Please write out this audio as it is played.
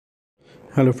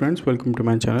Hello friends, welcome to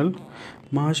my channel.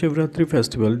 Maha Shivratri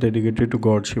festival dedicated to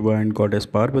God Shiva and Goddess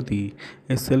Parvati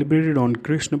is celebrated on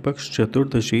Krishna Paksh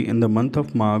Chaturdashi in the month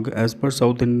of Magh as per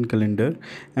South Indian calendar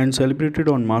and celebrated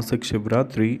on Maha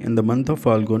Shivratri in the month of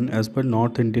Falgun as per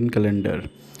North Indian calendar,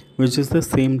 which is the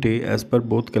same day as per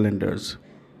both calendars.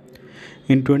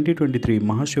 In 2023,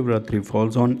 Maha Shivratri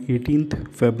falls on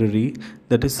 18th February,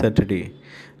 that is Saturday.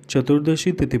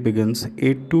 Chaturdashi Tithi begins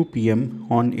 8:02 pm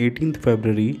on 18th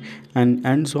February and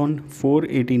ends on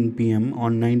 4:18 pm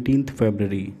on 19th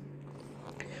February.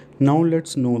 Now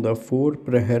let's know the 4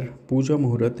 Prahar Puja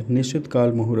Muhurat Nishit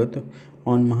Kal Muhurat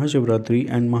on Maha Shivratri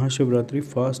and Maha Shivratri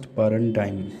fast Paran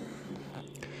time.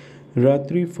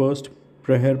 Ratri first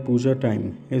Prahar Puja time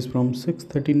is from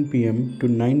 6:13 pm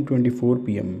to 9:24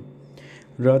 pm.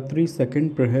 Ratri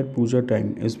second Prahar Puja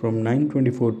time is from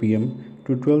 9:24 pm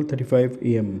to 12:35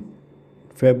 am.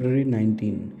 February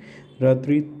 19.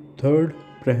 Ratri third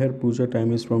Prahar Puja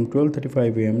time is from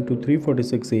 12:35 am to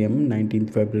 3:46 am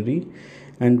 19th February,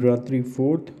 and Ratri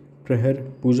fourth Prahar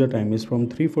Puja time is from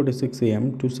 3:46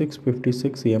 am to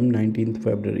 6:56 am 19th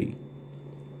February.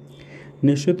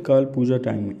 Nishit Kal Puja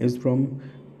time is from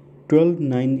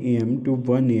 12:09 am to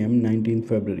 1 am 19th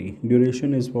February.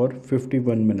 Duration is for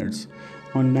 51 minutes.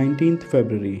 On 19th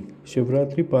February,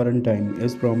 Shivratri Paran time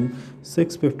is from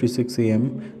 6:56 am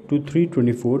to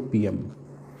 3:24 pm.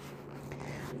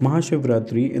 Maha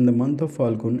Shivratri in the month of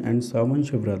Falgun and Sawan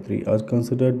Shivratri are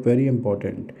considered very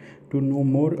important. To know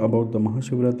more about the Maha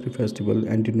Shivratri festival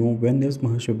and to know when is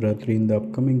Maha Shivratri in the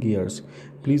upcoming years,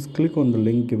 please click on the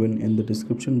link given in the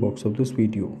description box of this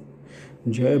video.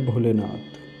 Jai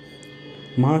Bholenath.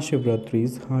 Maha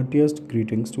Shivratri's heartiest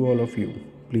greetings to all of you.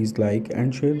 Please like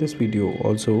and share this video.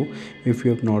 Also, if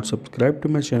you have not subscribed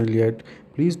to my channel yet,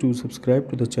 please do subscribe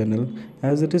to the channel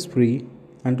as it is free,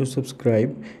 and to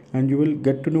subscribe and you will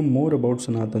get to know more about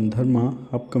Sanatan Dharma,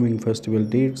 upcoming festival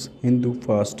dates, Hindu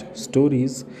fast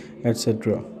stories,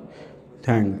 etc.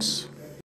 Thanks.